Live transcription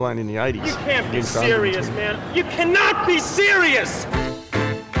in the 80s. You can't be serious, man. You cannot be serious!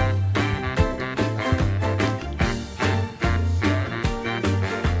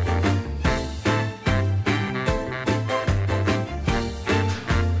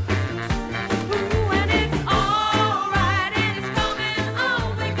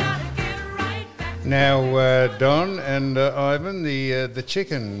 Now, Don and Ivan, the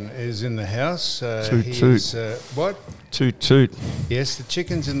chicken is in the house. Toot toot. What? Toot toot. Yes, the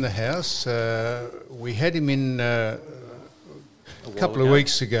chicken's in the house. We had him in a couple of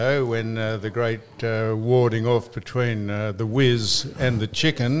weeks ago when the great warding off between the Wiz and the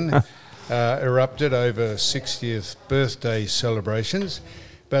chicken erupted over 60th birthday celebrations.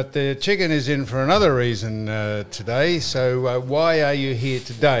 But the chicken is in for another reason today. So why are you here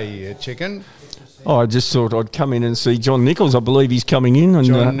today, chicken? Oh, I just thought I'd come in and see John Nichols. I believe he's coming in,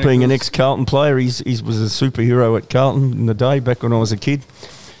 and being an ex-Carlton player, he was a superhero at Carlton in the day, back when I was a kid.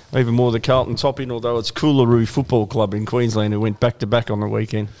 Even more the Carlton top-in, although it's Coolaroo Football Club in Queensland who went back-to-back on the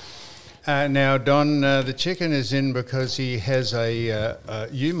weekend. Now, Don, the chicken is in because he has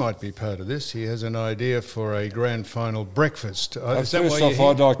you might be part of this, he has an idea for a grand final breakfast. First off,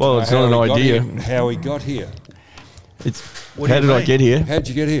 I'd like to know it's not an idea. How he got here. How did I get here? How'd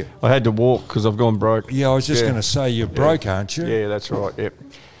you get here? I had to walk because I've gone broke. Yeah, I was just going to say you're broke, aren't you? Yeah, that's right. Yep.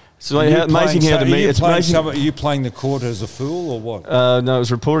 So amazing how Are you playing the court as a fool or what? No, it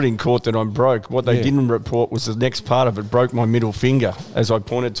was reported in court that I'm broke. What they didn't report was the next part of it broke my middle finger as I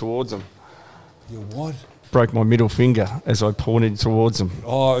pointed towards them. You what? Broke my middle finger as I pointed towards them.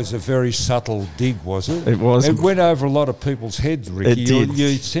 Oh, it was a very subtle dig, was it? It was. It went over a lot of people's heads, Ricky. It did. Your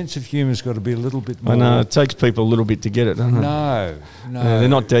sense of humour's got to be a little bit more... I know, it takes people a little bit to get it, doesn't it? No. They're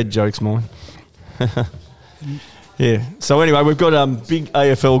not dead jokes, mine. Yeah. So anyway, we've got big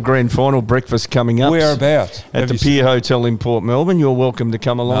AFL Grand Final breakfast coming up. Whereabouts? At the Pier Hotel in Port Melbourne. You're welcome to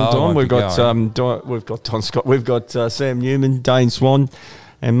come along, Don. We've got Don Scott. We've got Sam Newman, Dane Swan,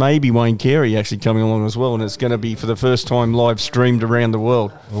 and maybe Wayne Carey actually coming along as well. And it's going to be for the first time live streamed around the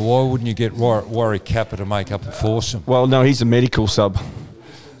world. Well, why wouldn't you get Warwick Kappa to make up a foursome? Well, no, he's a medical sub.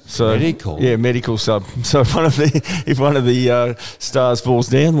 So, medical? Yeah, medical sub. So if one of the stars falls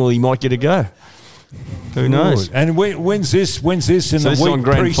down, well, he might get a go. Who knows? And when's this in the week? This is on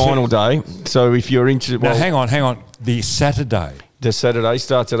grand final day. So if you're interested... Now, hang on. The Saturday. The Saturday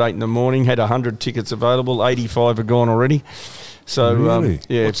starts at 8 in the morning. Had 100 tickets available. 85 are gone already. So, really?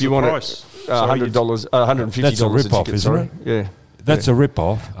 If you want price? $100, $150 That's a rip-off, ticket, isn't it? Yeah. That's a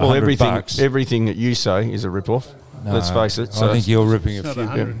rip-off. Well, $100. everything that you say is a rip-off. No, let's face it. So I think you're ripping It's a not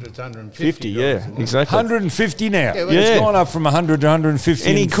few. 100, it's 150. 50, yeah, exactly. 150 now. Yeah, well, It's gone up from 100 to 150.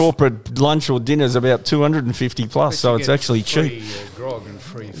 Any corporate lunch or dinner is about 250 plus, so it's actually free, cheap. grog and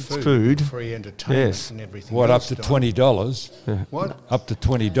free Food. free entertainment Yes. and everything. What, up else, to Don. $20? What? Up to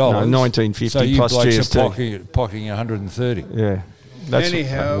 $20? No, $19.50 so you plus blokes GST. are pocketing 130. Yeah.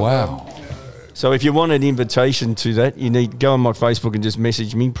 Anyhow, Wow. So if you want an invitation to that, you need go on my Facebook and just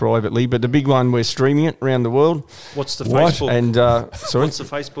message me privately. But the big one, we're streaming it around the world. What's the What? Facebook? And sorry, What's the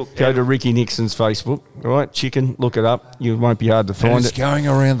Facebook? go to Ricky Nixon's Facebook. All right, chicken, look it up. You won't be hard to And find it's it. going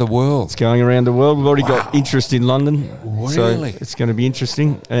around the world. It's going around the world. We've already got interest in London. Really? So it's going to be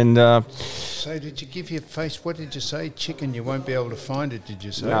interesting. And so did you give your face? What did you say? Chicken? You won't be able to find it. Did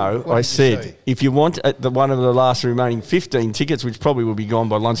you say? no, What I did you said say? if you want one of the last remaining 15 tickets, which probably will be gone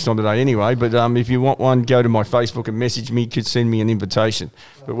by lunchtime today anyway. But if you want one, go to my Facebook and message me. Could send me an invitation.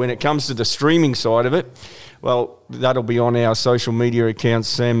 But when it comes to the streaming side of it, well, that'll be on our social media accounts,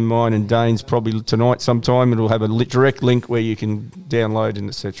 Sam, mine, and Dane's probably tonight sometime. It'll have a direct link where you can download and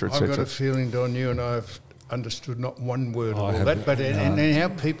etc. I've got etc. a feeling, Don, you and I have understood not one word of all haven't. that. But and how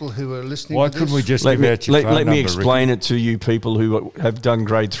people who are listening Why to this... couldn't we just Let give out your phone me number, explain it to you people who have done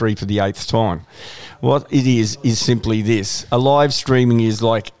grade 3 for the 8th time. What it is simply this. A live streaming is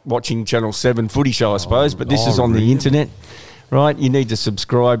like watching Channel 7 footy show, I suppose, but this is on really? the internet, right? You need to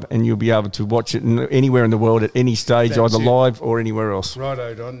subscribe and you'll be able to watch it anywhere in the world at any stage, That's either it. live or anywhere else.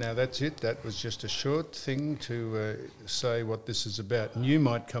 Righto, Don. Now, that's it. That was just a short thing to say what this is about. And you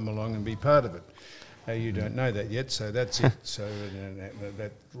might come along and be part of it. You don't know that yet, so that's it. So,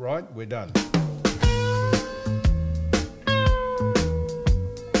 right, we're done.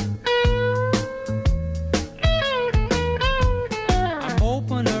 I'm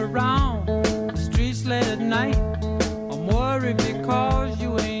moping around the streets late at night. I'm worried because